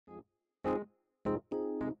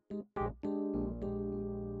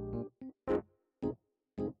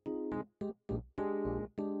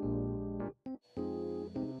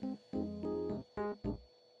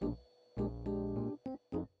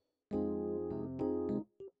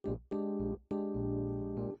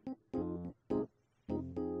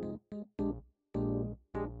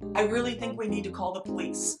I really think we need to call the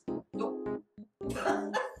police.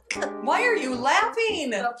 Why are you laughing?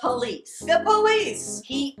 The police. The police!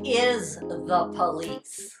 He is the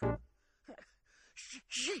police.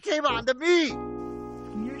 She came on to me!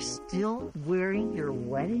 You're still wearing your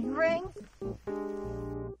wedding ring?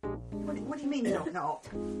 What do you mean you don't know?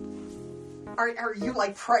 Are you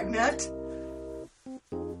like pregnant?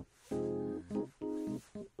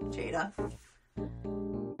 Jada.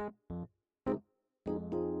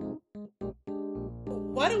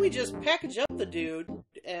 Why don't we just package up the dude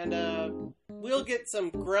and we'll get some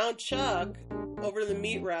ground chuck over to the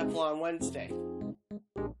meat raffle on Wednesday.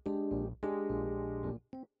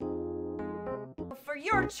 For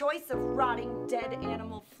your choice of rotting dead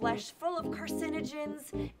animal flesh full of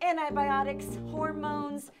carcinogens, antibiotics,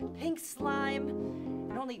 hormones, pink slime,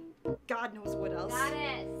 and only God knows what else.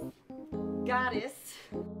 Goddess.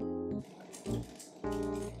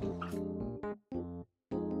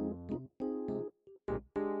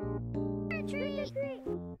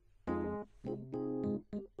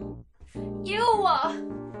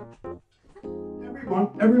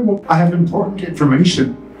 Everyone, I have important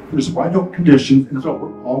information. There's wide open conditions, and so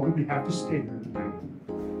we're all going to have to stay here tonight.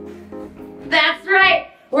 That's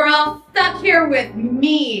right. We're all stuck here with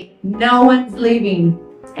me. No one's leaving.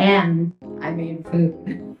 And I made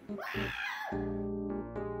food.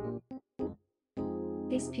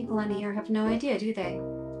 These people in here have no idea, do they?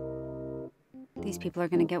 These people are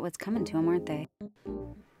gonna get what's coming to them, aren't they?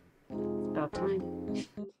 About time.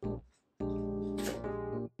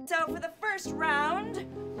 So for the first round,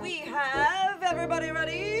 we have everybody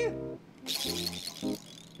ready?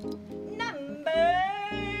 Number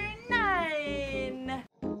 9.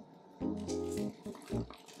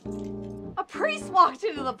 A priest walked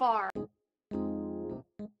into the bar.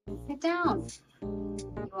 Sit down.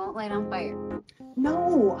 You won't light on fire.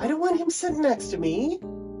 No, I don't want him sitting next to me.